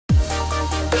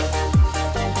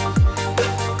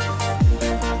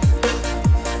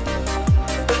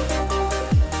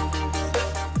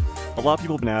A lot of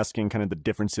people have been asking kind of the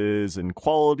differences in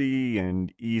quality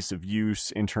and ease of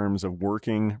use in terms of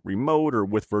working remote or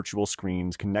with virtual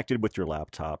screens connected with your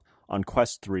laptop on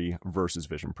Quest 3 versus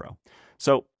Vision Pro.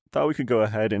 So thought we could go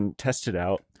ahead and test it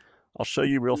out. I'll show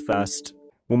you real fast.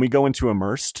 When we go into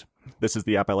Immersed, this is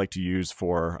the app I like to use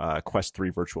for Quest 3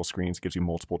 virtual screens. It gives you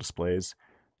multiple displays.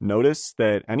 Notice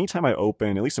that anytime I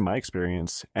open, at least in my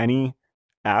experience, any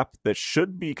app that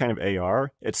should be kind of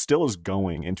AR, it still is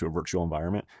going into a virtual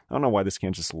environment. I don't know why this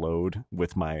can't just load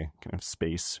with my kind of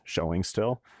space showing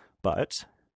still, but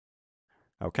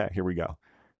okay, here we go.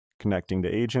 Connecting to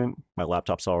agent, my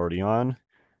laptop's already on,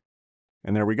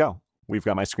 and there we go. We've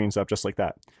got my screens up just like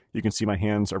that. You can see my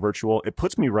hands are virtual. It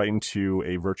puts me right into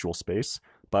a virtual space,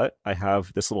 but I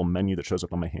have this little menu that shows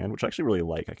up on my hand, which I actually really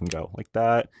like. I can go like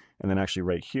that, and then actually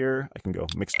right here, I can go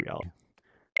mixed reality.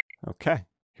 Okay,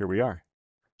 here we are.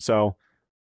 So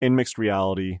in mixed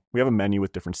reality, we have a menu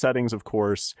with different settings, of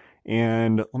course,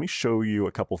 and let me show you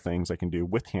a couple things I can do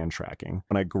with hand tracking.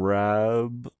 When I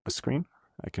grab a screen,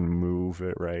 I can move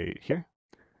it right here.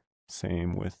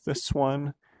 Same with this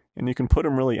one, and you can put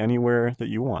them really anywhere that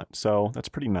you want, so that's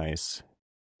pretty nice.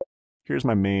 Here's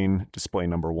my main display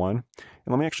number 1, and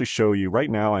let me actually show you. Right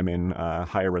now I'm in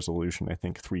higher resolution, I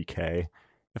think 3K.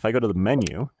 If I go to the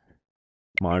menu,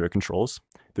 monitor controls,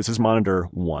 this is monitor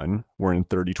 1. We're in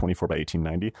 3024 by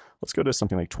 1890. Let's go to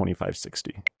something like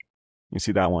 2560. You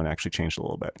see that one actually changed a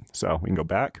little bit. So we can go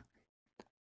back,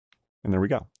 and there we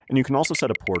go. And you can also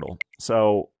set a portal.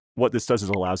 So what this does is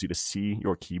it allows you to see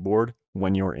your keyboard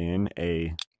when you're in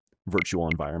a virtual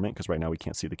environment, because right now we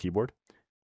can't see the keyboard.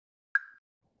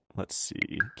 Let's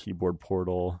see, keyboard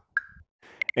portal.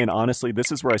 And honestly,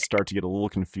 this is where I start to get a little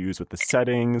confused with the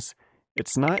settings.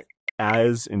 It's not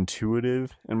as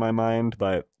intuitive in my mind,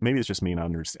 but maybe it's just me not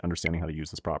understanding how to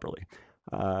use this properly.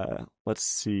 Let's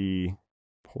see,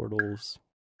 portals.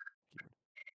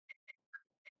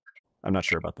 I'm not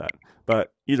sure about that,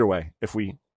 but either way, if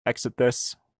we exit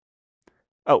this,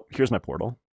 oh, here's my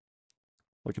portal.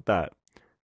 Look at that.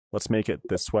 Let's make it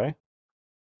this way.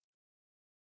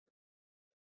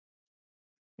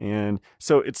 And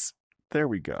so it's, there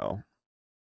we go.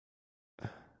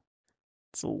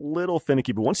 It's a little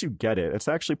finicky, but once you get it, it's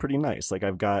actually pretty nice. Like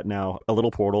I've got now a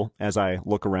little portal as I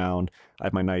look around. I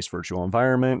have my nice virtual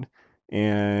environment,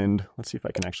 and let's see if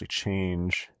I can actually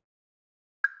change.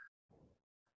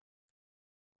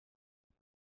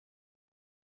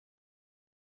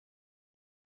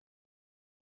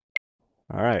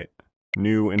 All right,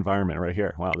 new environment right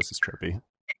here. Wow, this is trippy.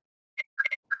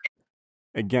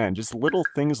 Again, just little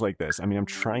things like this. I mean, I'm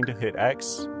trying to hit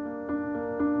X.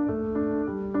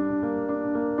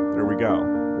 There we go,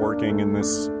 working in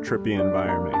this trippy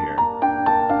environment here.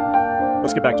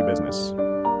 Let's get back to business.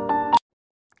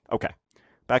 Okay,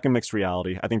 back in mixed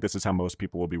reality. I think this is how most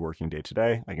people will be working day to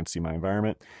day. I can see my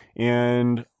environment.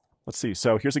 And let's see,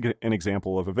 so here's an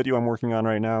example of a video I'm working on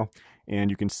right now. And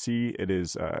you can see it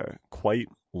is a quite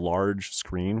large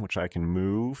screen, which I can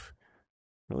move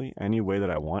really any way that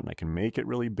I want. And I can make it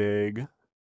really big. It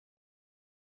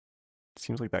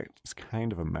seems like that is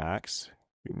kind of a max.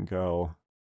 We can go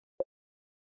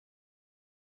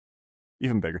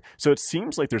even bigger. So it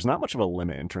seems like there's not much of a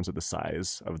limit in terms of the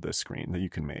size of the screen that you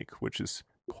can make, which is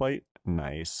quite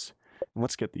nice. And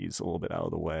let's get these a little bit out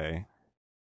of the way.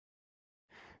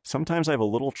 Sometimes I have a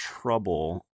little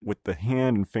trouble with the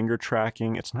hand and finger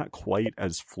tracking. It's not quite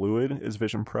as fluid as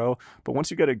Vision Pro, but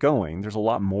once you get it going, there's a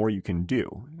lot more you can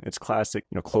do. It's classic,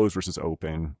 close versus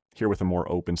open. Here with a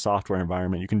more open software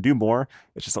environment, you can do more.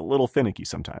 It's just a little finicky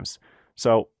sometimes.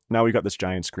 So now we've got this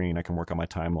giant screen. I can work on my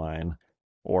timeline,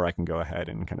 or I can go ahead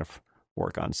and kind of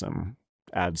work on some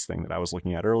ads thing that I was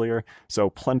looking at earlier. So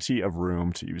plenty of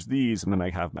room to use these. And then I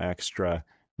have my extra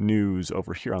news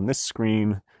over here on this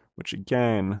screen, which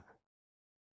again,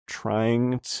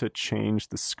 trying to change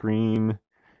the screen.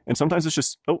 And sometimes it's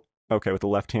just, oh, okay, with the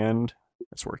left hand,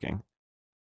 it's working.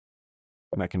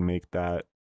 And I can make that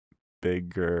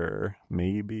bigger,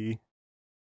 maybe.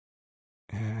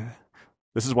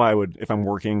 This is why I would, if I'm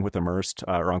working with Immersed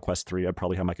or on Quest 3, I'd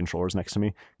probably have my controllers next to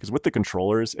me. Because with the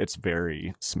controllers, it's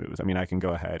very smooth. I mean, I can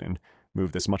go ahead and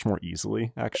move this much more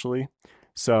easily, actually.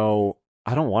 So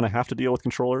I don't want to have to deal with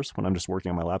controllers when I'm just working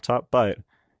on my laptop, but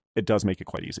it does make it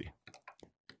quite easy.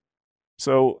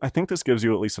 So I think this gives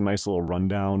you at least a nice little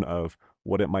rundown of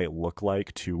what it might look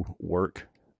like to work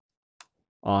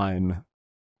on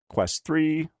Quest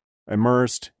 3,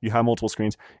 Immersed. You have multiple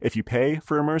screens. If you pay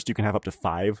for Immersed, you can have up to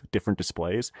 5 different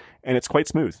displays, and it's quite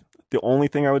smooth. The only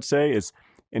thing I would say is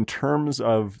in terms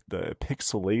of the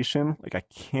pixelation, like I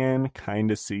can kind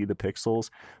of see the pixels,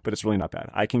 but it's really not bad.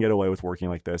 I can get away with working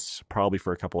like this probably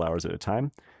for a couple hours at a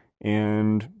time.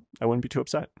 and I wouldn't be too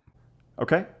upset.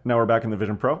 Okay, now we're back in the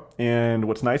Vision Pro, and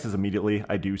what's nice is immediately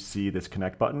I do see this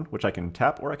connect button, which I can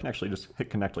tap, or I can actually just hit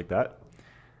connect like that.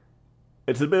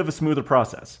 It's a bit of a smoother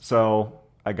process. So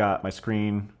I got my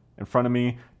screen in front of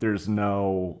me. There's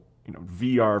no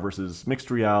VR versus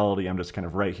mixed reality. I'm just kind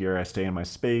of right here. I stay in my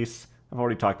space. I've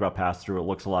already talked about pass-through. It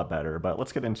looks a lot better, but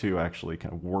let's get into actually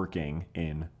kind of working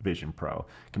in Vision Pro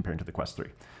compared to the Quest 3.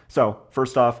 So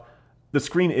first off, the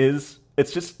screen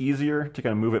it's just easier to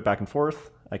kind of move it back and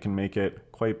forth. I can make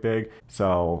it quite big,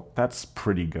 so that's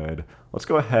pretty good. Let's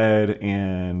go ahead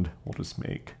and we'll just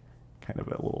make kind of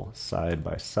a little side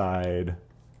by side.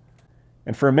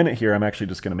 And for a minute here, I'm actually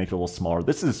just going to make it a little smaller.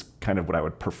 This is kind of what I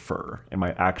would prefer in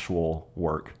my actual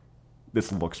work.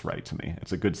 This looks right to me.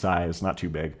 It's a good size, not too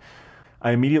big.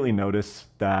 I immediately notice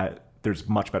that there's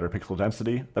much better pixel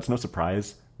density. That's no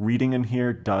surprise. Reading in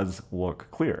here does look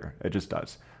clear. It just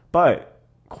does. But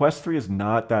Quest 3 is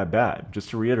not that bad. Just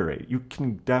to reiterate, you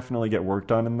can definitely get work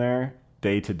done in there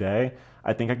day to day.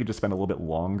 I think I could just spend a little bit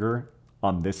longer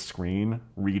on this screen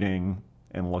reading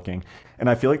and looking. And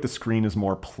I feel like the screen is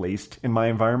more placed in my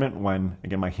environment when,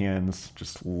 again, my hands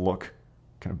just look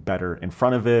kind of better in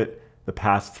front of it. The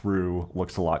pass-through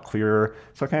looks a lot clearer.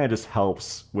 So it kind of just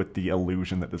helps with the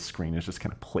illusion that the screen is just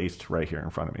kind of placed right here in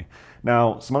front of me.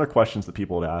 Now, some other questions that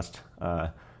people had asked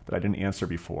that I didn't answer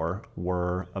before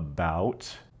were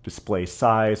about display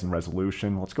size and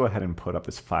resolution. Let's go ahead and put up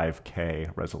this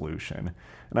 5K resolution.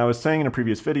 And I was saying in a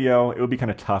previous video, it would be kind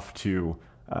of tough to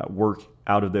work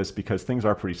out of this because things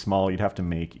are pretty small. You'd have to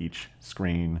make each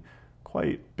screen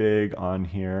quite big on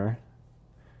here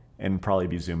and probably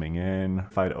be zooming in.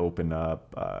 If I'd open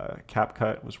up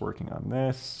CapCut, was working on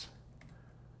this.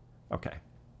 Okay,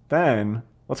 then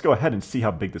let's go ahead and see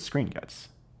how big the screen gets.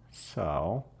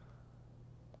 So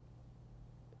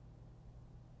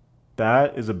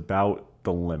that is about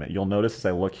the limit. You'll notice as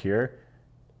I look here,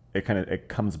 it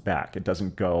comes back. It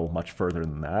doesn't go much further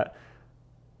than that.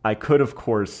 I could, of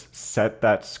course, set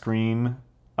that screen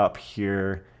up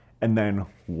here and then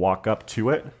walk up to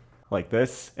it like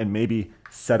this and maybe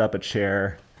set up a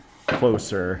chair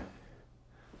closer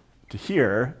to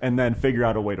here and then figure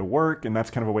out a way to work. And that's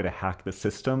kind of a way to hack the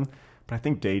system. But I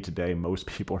think day to day, most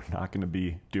people are not going to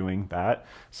be doing that.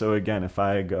 So again, if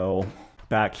I go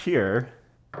back here,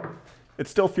 it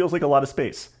still feels like a lot of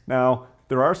space. Now,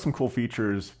 there are some cool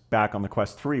features back on the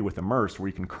Quest 3 with Immerse where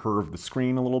you can curve the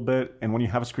screen a little bit. And when you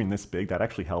have a screen this big, that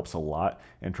actually helps a lot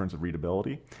in terms of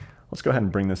readability. Let's go ahead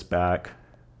and bring this back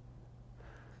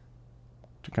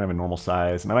to kind of a normal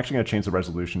size. And I'm actually going to change the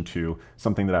resolution to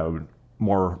something that I would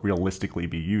more realistically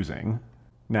be using.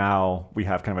 Now we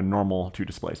have kind of a normal two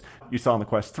displays. You saw on the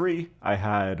Quest 3, I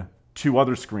had two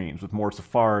other screens with more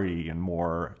Safari and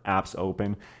more apps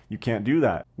open. You can't do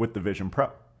that with the Vision Pro.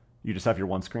 You just have your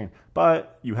one screen,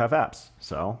 but you have apps.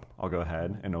 So I'll go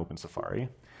ahead and open Safari.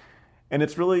 And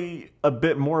it's really a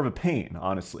bit more of a pain,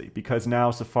 honestly, because now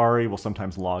Safari will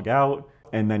sometimes log out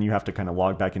and then you have to kind of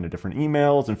log back into different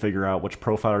emails and figure out which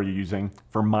profile are you using.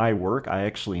 For my work, I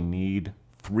actually need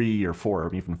 3 or 4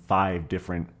 or even 5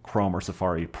 different Chrome or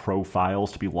Safari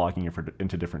profiles to be logging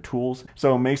into different tools.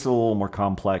 So it makes it a little more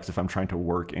complex if I'm trying to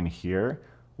work in here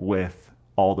with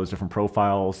all those different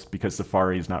profiles because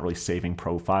Safari is not really saving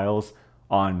profiles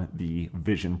on the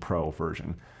Vision Pro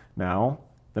version. Now,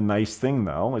 the nice thing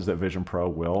though is that Vision Pro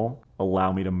will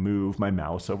allow me to move my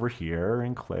mouse over here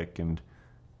and click and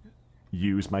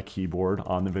use my keyboard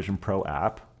on the Vision Pro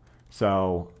app.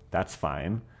 So that's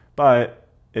fine, but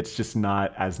it's just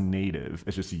not as native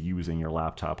as just using your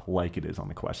laptop like it is on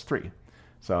the Quest 3.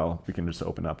 So we can just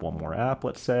open up one more app,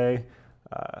 let's say,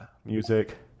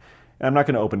 music. And I'm not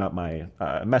going to open up my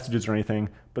messages or anything,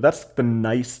 but that's the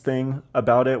nice thing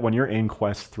about it. When you're in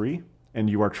Quest 3 and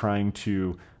you are trying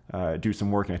to do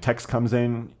some work and a text comes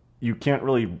in, you can't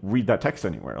really read that text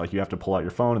anywhere. Like you have to pull out your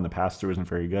phone and the pass-through isn't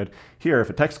very good. Here, if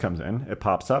a text comes in, it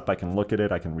pops up, I can look at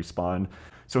it, I can respond.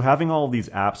 So having all of these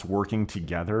apps working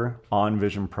together on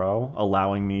Vision Pro,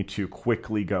 allowing me to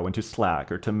quickly go into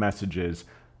Slack or to messages,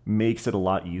 makes it a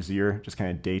lot easier, just kind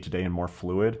of day-to-day and more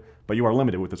fluid. But you are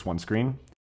limited with this one screen.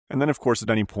 And then, of course, at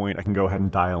any point, I can go ahead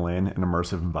and dial in an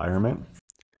immersive environment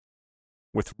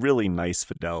with really nice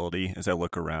fidelity as I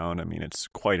look around. I mean, it's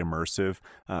quite immersive,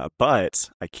 but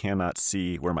I cannot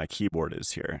see where my keyboard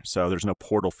is here. So there's no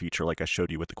portal feature like I showed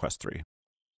you with the Quest 3.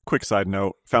 Quick side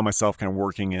note, found myself kind of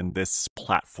working in this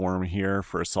platform here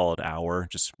for a solid hour.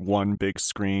 Just one big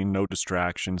screen, no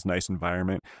distractions, nice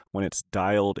environment. When it's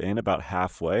dialed in about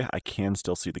halfway, I can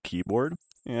still see the keyboard,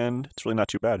 and it's really not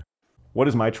too bad. What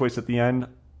is my choice at the end?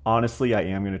 Honestly, I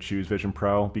am going to choose Vision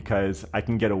Pro because I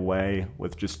can get away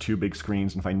with just two big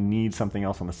screens, and if I need something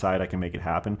else on the side, I can make it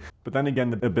happen. But then again,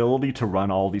 the ability to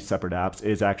run all these separate apps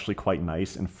is actually quite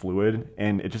nice and fluid,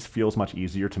 and it just feels much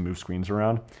easier to move screens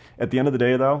around. At the end of the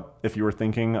day, though, if you were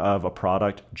thinking of a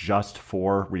product just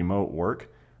for remote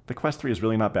work, the Quest 3 is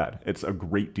really not bad. It's a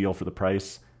great deal for the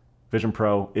price. Vision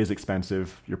Pro is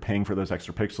expensive. You're paying for those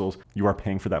extra pixels. You are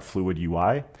paying for that fluid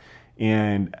UI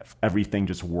and everything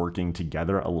just working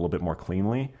together a little bit more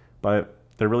cleanly. But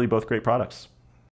they're really both great products.